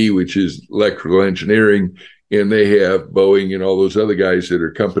IEEE, which is electrical engineering, and they have Boeing and all those other guys that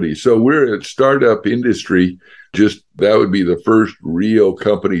are companies. So we're a startup industry. Just that would be the first real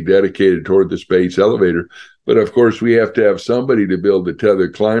company dedicated toward the space elevator. But of course, we have to have somebody to build the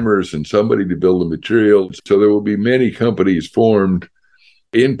tethered climbers and somebody to build the materials. So there will be many companies formed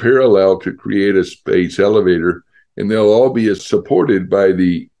in parallel to create a space elevator, and they'll all be supported by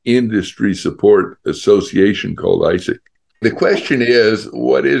the industry support association called ISEC. The question is,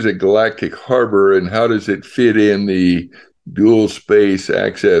 what is a galactic harbor and how does it fit in the dual space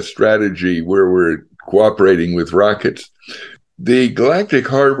access strategy where we're cooperating with rockets? The galactic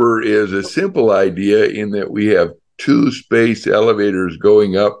harbor is a simple idea in that we have two space elevators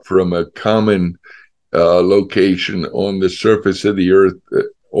going up from a common location on the surface of the Earth,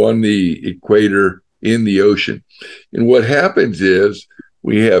 on the equator, in the ocean. And what happens is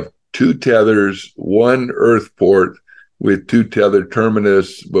we have two tethers, one Earth port with two tethered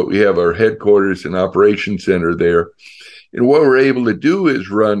terminus, but we have our headquarters and operations center there. And what we're able to do is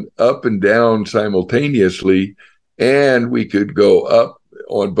run up and down simultaneously, and we could go up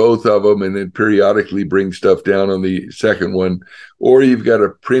on both of them and then periodically bring stuff down on the second one, or you've got a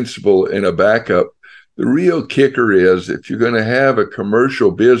principal and a backup. The real kicker is if you're going to have a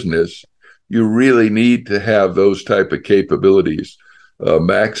commercial business, you really need to have those type of capabilities.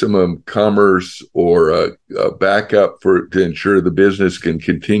 Maximum commerce or a backup to ensure the business can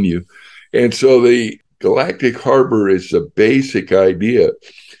continue. And so the galactic harbor is a basic idea.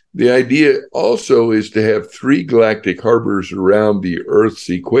 The idea also is to have three galactic harbors around the Earth's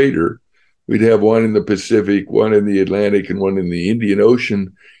equator. We'd have one in the Pacific, one in the Atlantic, and one in the Indian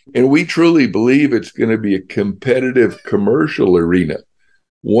Ocean. And we truly believe it's going to be a competitive commercial arena.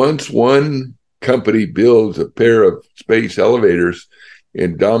 Once one company builds a pair of space elevators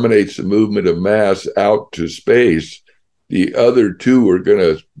and dominates the movement of mass out to space, the other two are going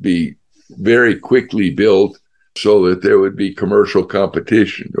to be very quickly built so that there would be commercial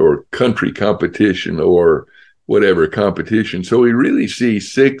competition or country competition or whatever competition. So we really see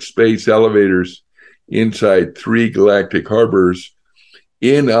 6 space elevators inside 3 galactic harbors.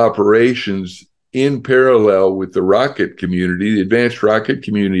 in operations in parallel with the rocket community. The advanced rocket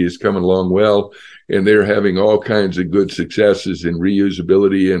community is coming along well, and they're having all kinds of good successes in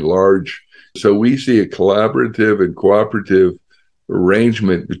reusability and large. So we see a collaborative and cooperative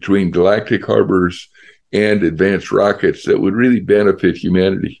arrangement between galactic harbors and advanced rockets that would really benefit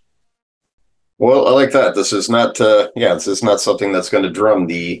humanity. Well, I like that. This is not, this is not something that's going to drum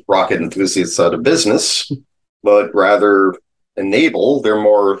the rocket enthusiasts out of business, but rather enable their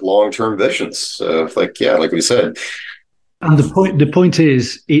more long-term visions. Like we said. And the point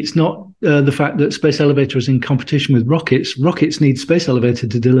is, it's not the fact that Space Elevator is in competition with rockets. Rockets need Space Elevator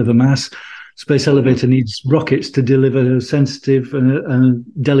to deliver mass. Space Elevator needs rockets to deliver sensitive and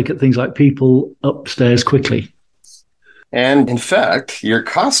delicate things like people upstairs quickly. And in fact, your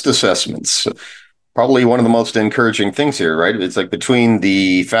cost assessments, probably one of the most encouraging things here, right? It's like between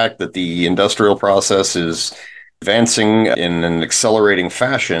the fact that the industrial process is advancing in an accelerating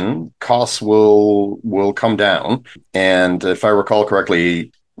fashion, costs will come down. And if I recall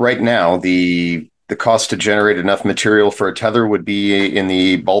correctly, right now, the cost to generate enough material for a tether would be in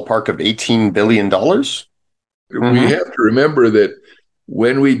the ballpark of $18 billion. We have to remember that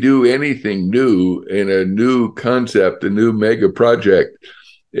when we do anything new in a new concept, a new mega project,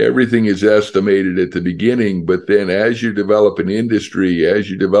 everything is estimated at the beginning. But then as you develop an industry, as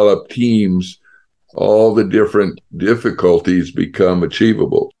you develop teams, all the different difficulties become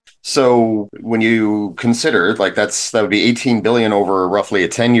achievable. So when you consider that would be 18 billion over roughly a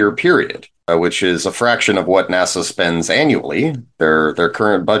 10-year period, which is a fraction of what NASA spends annually. Their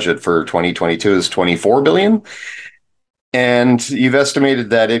current budget for 2022 is 24 billion. And you've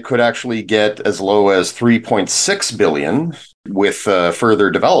estimated that it could actually get as low as 3.6 billion with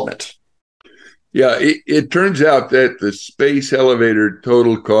further development. Yeah, it turns out that the space elevator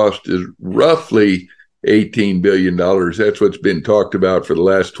total cost is roughly $18 billion. That's what's been talked about for the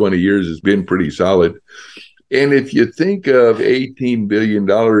last 20 years. It's been pretty solid. And if you think of $18 billion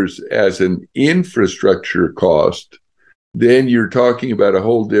as an infrastructure cost, then you're talking about a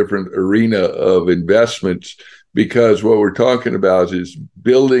whole different arena of investments, because what we're talking about is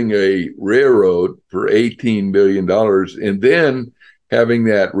building a railroad for $18 billion and then having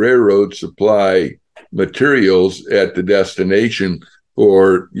that railroad supply materials at the destination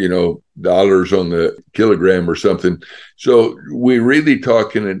for, dollars on the kilogram or something. So we're really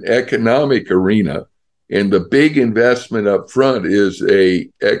talking an economic arena, and the big investment up front is a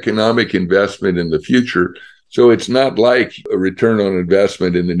economic investment in the future. So it's not like a return on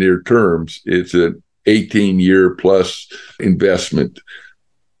investment in the near terms. It's an 18-year plus investment.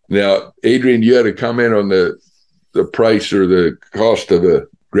 Now, Adrian, you had a comment on the price or the cost of a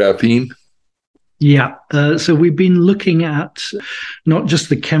graphene? Yeah. So we've been looking at not just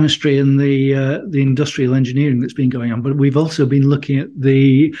the chemistry and the industrial engineering that's been going on, but we've also been looking at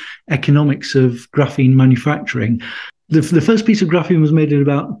the economics of graphene manufacturing. The first piece of graphene was made in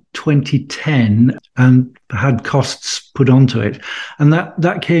about 2010 and had costs put onto it. And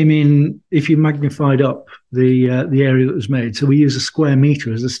that came in, if you magnified up the area that was made. So we use a square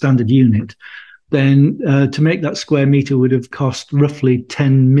meter as a standard unit. Then to make that square meter would have cost roughly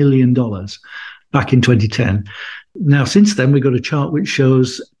 $10 million back in 2010. Now, since then, we've got a chart which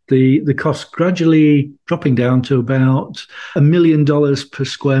shows the cost gradually dropping down to about $1 million per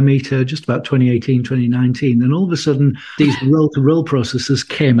square meter, just about 2018, 2019. Then all of a sudden, these roll-to-roll processes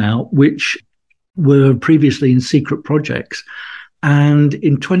came out, which were previously in secret projects. And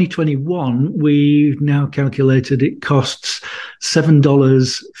in 2021, we've now calculated it costs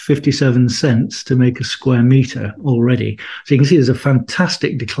 $7.57 to make a square meter already. So you can see there's a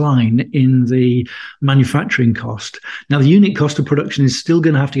fantastic decline in the manufacturing cost. Now, the unit cost of production is still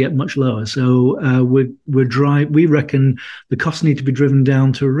going to have to get much lower. So we reckon the costs need to be driven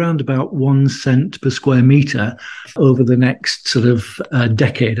down to around about 1 cent per square meter over the next sort of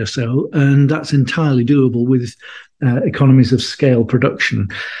decade or so. And that's entirely doable with economies of scale production,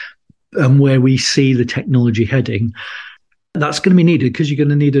 where we see the technology heading. That's going to be needed because you're going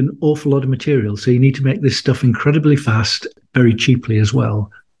to need an awful lot of material. So you need to make this stuff incredibly fast, very cheaply as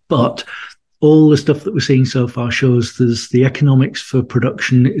well. But all the stuff that we're seeing so far shows the economics for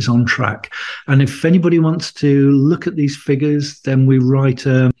production is on track. And if anybody wants to look at these figures, then we write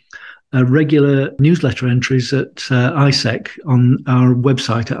regular newsletter entries at ISEC on our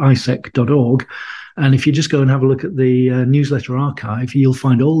website at isec.org. And if you just go and have a look at the newsletter archive, you'll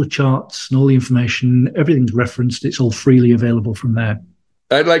find all the charts and all the information. Everything's referenced. It's all freely available from there.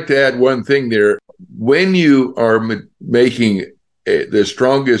 I'd like to add one thing there. When you are making the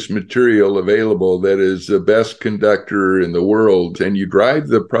strongest material available that is the best conductor in the world, and you drive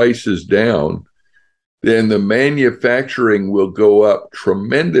the prices down, then the manufacturing will go up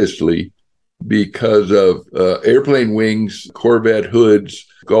tremendously because of airplane wings, Corvette hoods,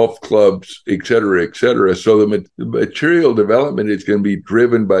 golf clubs, et cetera, et cetera. So the material development is going to be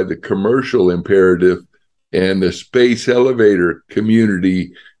driven by the commercial imperative, and the space elevator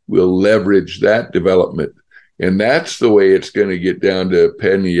community will leverage that development. And that's the way it's going to get down to a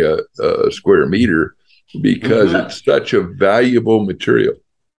penny a square meter, because it's such a valuable material.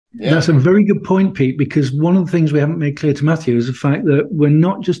 Yeah. That's a very good point, Pete, because one of the things we haven't made clear to Matthew is the fact that we're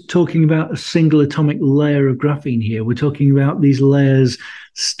not just talking about a single atomic layer of graphene here. We're talking about these layers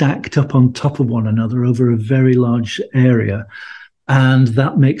stacked up on top of one another over a very large area. And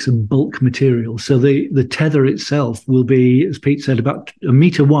that makes a bulk material. So the tether itself will be, as Pete said, about a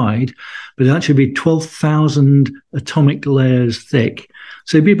meter wide, but it'll actually be 12,000 atomic layers thick.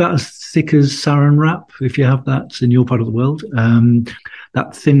 So it'd be about as thick as saran wrap, if you have that in your part of the world.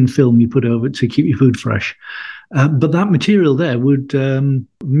 That thin film you put over to keep your food fresh. But that material there would,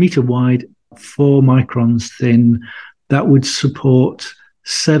 meter wide, 4 microns thin, that would support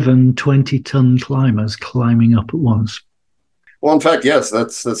 7 20-ton climbers climbing up at once. Well, in fact, yes,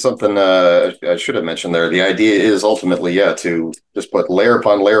 that's something I should have mentioned there. The idea is ultimately, to just put layer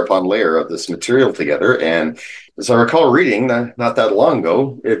upon layer upon layer of this material together. And as I recall reading not that long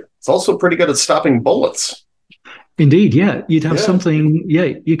ago, it's also pretty good at stopping bullets. Indeed, yeah. You'd have something,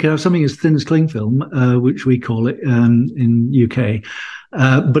 you could have something as thin as cling film, which we call it in UK.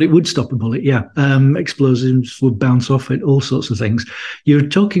 But it would stop a bullet, explosives would bounce off it, all sorts of things. You're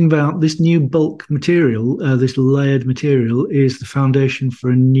talking about this new bulk material, this layered material is the foundation for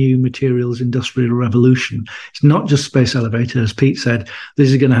a new materials industrial revolution. It's not just space elevator, as Pete said.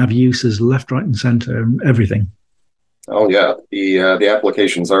 This is going to have uses left, right, and center, everything. Oh, yeah. The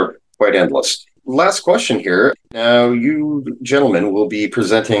applications are quite endless. Last question here. Now, you gentlemen will be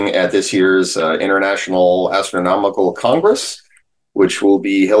presenting at this year's International Astronomical Congress, which will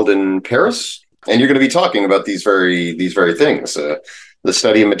be held in Paris. And you're going to be talking about these very things, the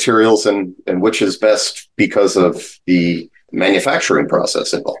study of materials and which is best because of the manufacturing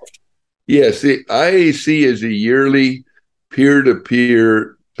process involved. Yes, the IAC is a yearly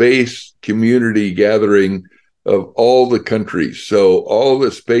peer-to-peer space community gathering of all the countries. So all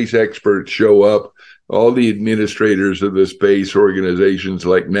the space experts show up, all the administrators of the space organizations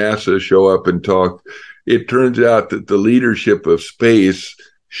like NASA show up and talk. It turns out that the leadership of space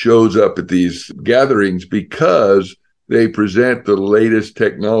shows up at these gatherings because they present the latest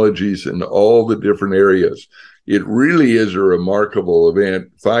technologies in all the different areas. It really is a remarkable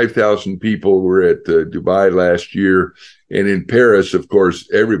event. 5,000 people were at Dubai last year. And in Paris, of course,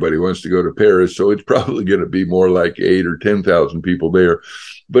 everybody wants to go to Paris. So it's probably going to be more like 8,000 or 10,000 people there.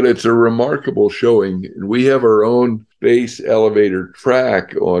 But it's a remarkable showing. We have our own space elevator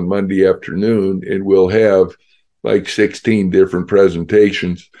track on Monday afternoon, and we'll have like 16 different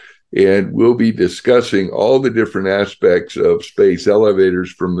presentations. And we'll be discussing all the different aspects of space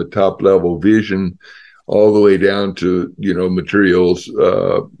elevators, from the top level vision all the way down to, materials.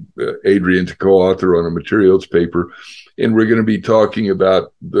 Adrian's a co-author on a materials paper. And we're going to be talking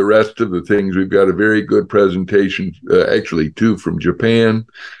about the rest of the things. We've got a very good presentation, actually 2 from Japan.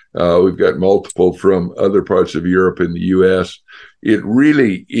 We've got multiple from other parts of Europe and the US. It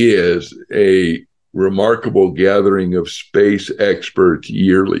really is a remarkable gathering of space experts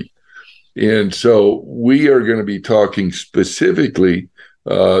yearly. And so we are going to be talking specifically,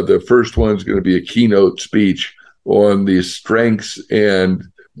 the first one's going to be a keynote speech on the strengths and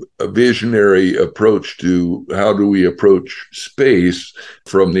a visionary approach to how do we approach space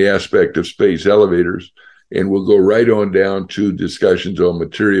from the aspect of space elevators. And we'll go right on down to discussions on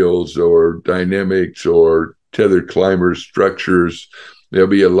materials or dynamics or tethered climber structures. There'll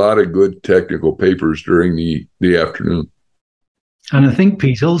be a lot of good technical papers during the afternoon. And I think,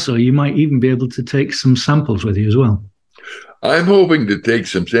 Pete, also, you might even be able to take some samples with you as well. I'm hoping to take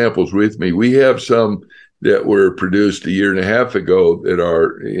some samples with me. We have some that were produced 1.5 years ago that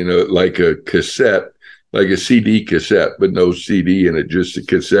are, like a cassette, like a CD cassette, but no CD in it, just a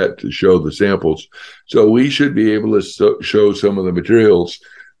cassette to show the samples. So we should be able to show some of the materials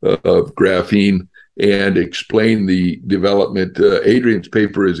of graphene and explain the development. Adrian's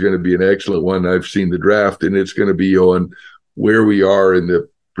paper is going to be an excellent one. I've seen the draft, and it's going to be on where we are in the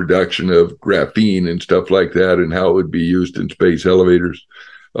production of graphene and stuff like that, and how it would be used in space elevators.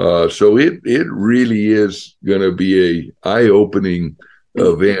 So it really is going to be a eye-opening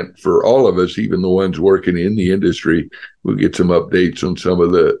event for all of us, even the ones working in the industry. We'll get some updates on some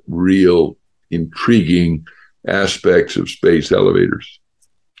of the real intriguing aspects of space elevators.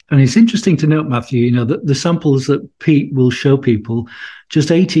 And it's interesting to note, Matthew, that the samples that Pete will show people,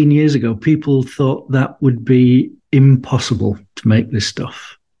 just 18 years ago, people thought that would be impossible to make this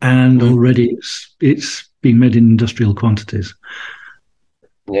stuff. And already it's been made in industrial quantities.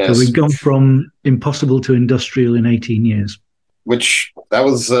 Yes. So we've gone from impossible to industrial in 18 years. Which, that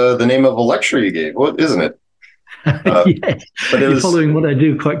was the name of a lecture you gave, isn't it? Yes, but you're following what I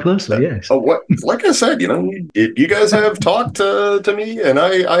do quite closely. Yes. Like I said, you guys have talked to me, and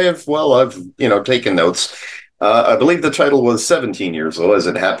I have. Well, I've taken notes. I believe the title was 17 years old, as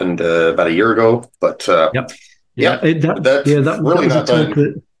it happened about a year ago. But that really was not a talk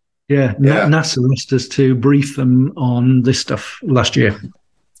done. NASA asked us to brief them on this stuff last year.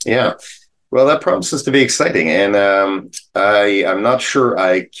 Yeah. Well, that promises to be exciting, and I'm not sure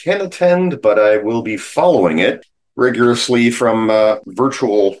I can attend, but I will be following it rigorously from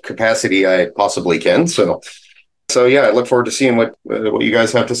virtual capacity I possibly can. So yeah, I look forward to seeing what you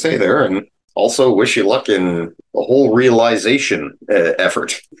guys have to say there, and also wish you luck in the whole realization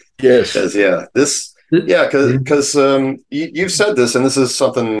effort. Yes. Because you've said this, and this is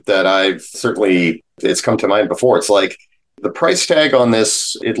something that it's come to mind before. It's like, the price tag on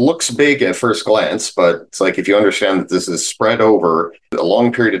this, it looks big at first glance, but it's like, if you understand that this is spread over a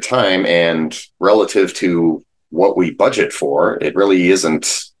long period of time and relative to what we budget for, it really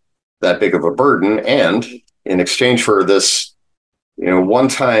isn't that big of a burden. And in exchange for this,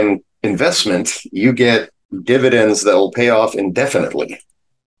 one-time investment, you get dividends that will pay off indefinitely.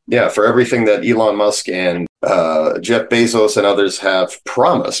 Yeah, for everything that Elon Musk and Jeff Bezos and others have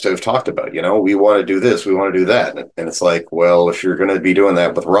promised, have talked about. We want to do this, we want to do that. And it's like, well, if you're going to be doing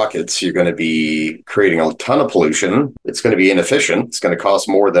that with rockets, you're going to be creating a ton of pollution. It's going to be inefficient. It's going to cost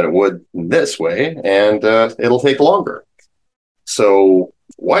more than it would this way, and it'll take longer. So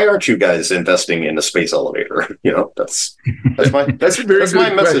why aren't you guys investing in a space elevator? That's my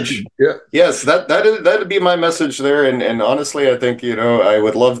message. Yeah. Yes, that'd be my message there. And honestly, I think, I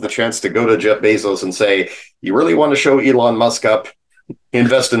would love the chance to go to Jeff Bezos and say, you really want to show Elon Musk up,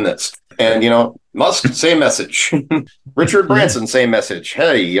 invest in this. And, Musk, same message. Richard Branson, same message.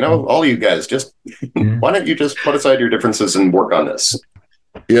 Hey, all you guys, just why don't you just put aside your differences and work on this?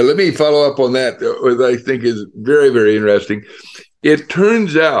 Yeah, let me follow up on that, what I think is very, very interesting. It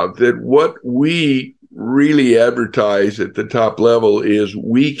turns out that what we really advertise at the top level is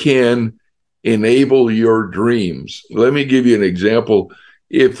we can enable your dreams. Let me give you an example.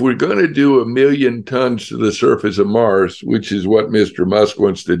 If we're going to do 1 million tons to the surface of Mars, which is what Mr. Musk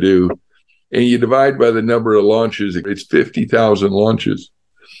wants to do, and you divide by the number of launches, it's 50,000 launches.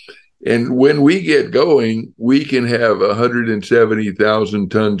 And when we get going, we can have 170,000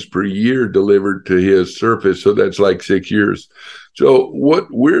 tons per year delivered to his surface. So that's like 6 years. So what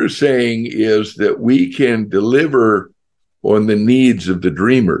we're saying is that we can deliver on the needs of the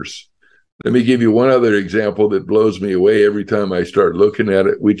dreamers. Let me give you one other example that blows me away every time I start looking at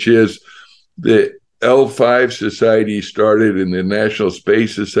it, which is the L5 Society started and the National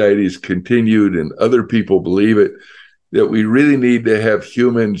Space Societies continued, and other people believe it, that we really need to have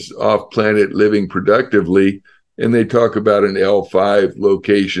humans off planet living productively. And they talk about an L5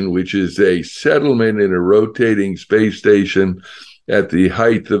 location, which is a settlement in a rotating space station at the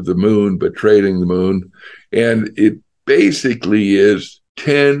height of the moon, but trailing the moon. And it basically is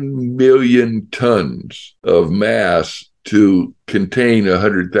 10 million tons of mass to contain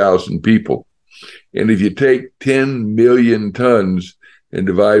 100,000 people. And if you take 10 million tons and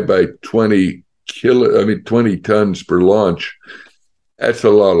divide by 20 tons per launch, that's a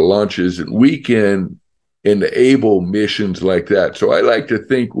lot of launches, and we can enable missions like that. So I like to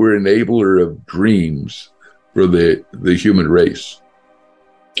think we're an enabler of dreams for the human race.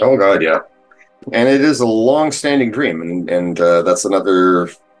 Oh God, yeah. And it is a long-standing dream, and that's another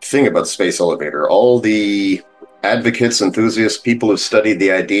thing about the space elevator. All the advocates, enthusiasts, people who've studied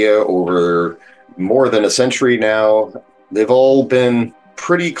the idea over more than a century now, they've all been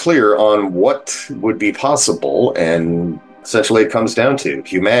pretty clear on what would be possible, and essentially it comes down to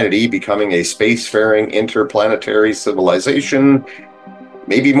humanity becoming a spacefaring interplanetary civilization,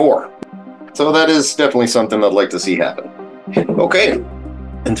 maybe more. So that is definitely something I'd like to see happen. Okay.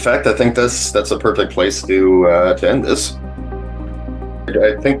 In fact, I think that's a perfect place to end this.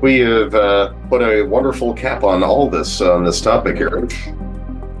 I think we have put a wonderful cap on all this on this topic here.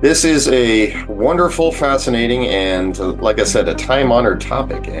 This is a wonderful, fascinating, and like I said, a time-honored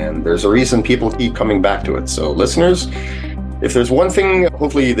topic, and there's a reason people keep coming back to it. So listeners, if there's one thing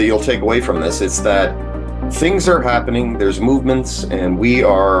hopefully that you'll take away from this, it's that things are happening, there's movements, and we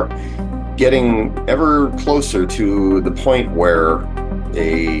are getting ever closer to the point where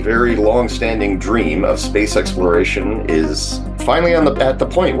a very long-standing dream of space exploration is finally at the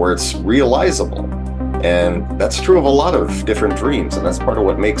point where it's realizable. And that's true of a lot of different dreams, and that's part of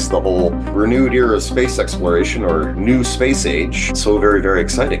what makes the whole renewed era of space exploration, or new space age, so very, very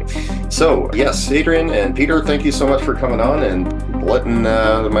exciting. So, yes, Adrian and Peter, thank you so much for coming on and letting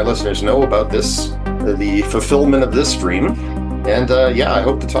my listeners know about this, the fulfillment of this dream. And I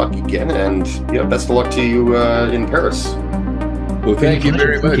hope to talk again, and best of luck to you in Paris. Well, thank you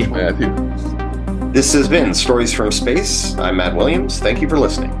very much, Matthew. This has been Stories from Space. I'm Matt Williams. Thank you for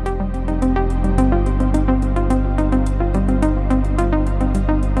listening.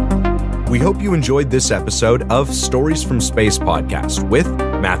 We hope you enjoyed this episode of Stories from Space podcast with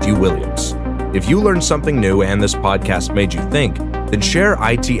Matthew Williams. If you learned something new and this podcast made you think, then share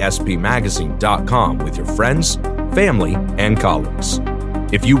itspmagazine.com with your friends, family, and colleagues.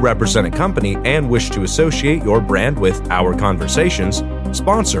 If you represent a company and wish to associate your brand with our conversations,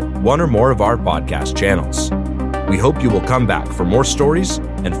 sponsor one or more of our podcast channels. We hope you will come back for more stories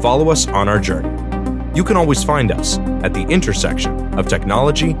and follow us on our journey. You can always find us at the intersection of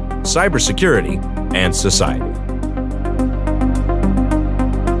technology, cybersecurity, and society.